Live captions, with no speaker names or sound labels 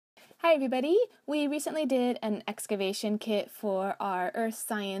Hi everybody! We recently did an excavation kit for our earth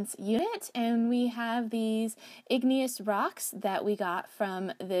science unit, and we have these igneous rocks that we got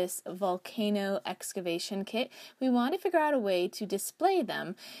from this volcano excavation kit. We want to figure out a way to display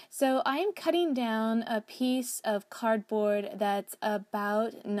them. So I am cutting down a piece of cardboard that's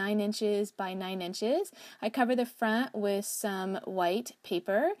about 9 inches by 9 inches. I cover the front with some white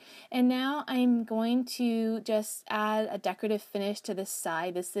paper, and now I'm going to just add a decorative finish to the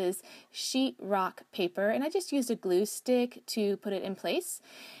side. This is sheet rock paper, and I just used a glue stick to put it in place.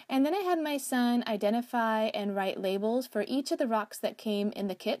 And then I had my son identify and write labels for each of the rocks that came in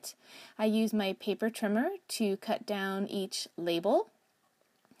the kit. I used my paper trimmer to cut down each label.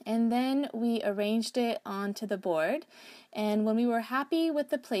 And then we arranged it onto the board, and when we were happy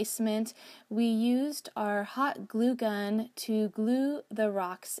with the placement, we used our hot glue gun to glue the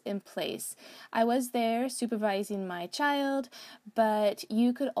rocks in place. I was there supervising my child, but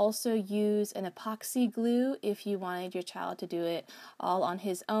you could also use an epoxy glue if you wanted your child to do it all on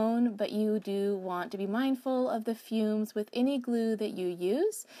his own, but you do want to be mindful of the fumes with any glue that you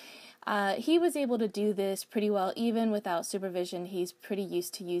use. He was able to do this pretty well even without supervision. He's pretty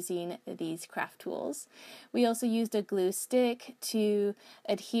used to using these craft tools. We also used a glue stick to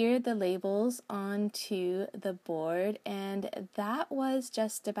adhere the labels onto the board, and that was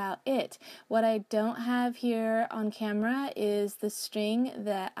just about it. What I don't have here on camera is the string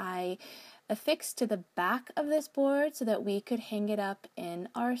that I affixed to the back of this board so that we could hang it up in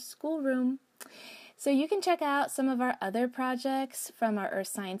our schoolroom. So you can check out some of our other projects from our Earth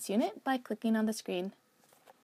Science unit by clicking on the screen.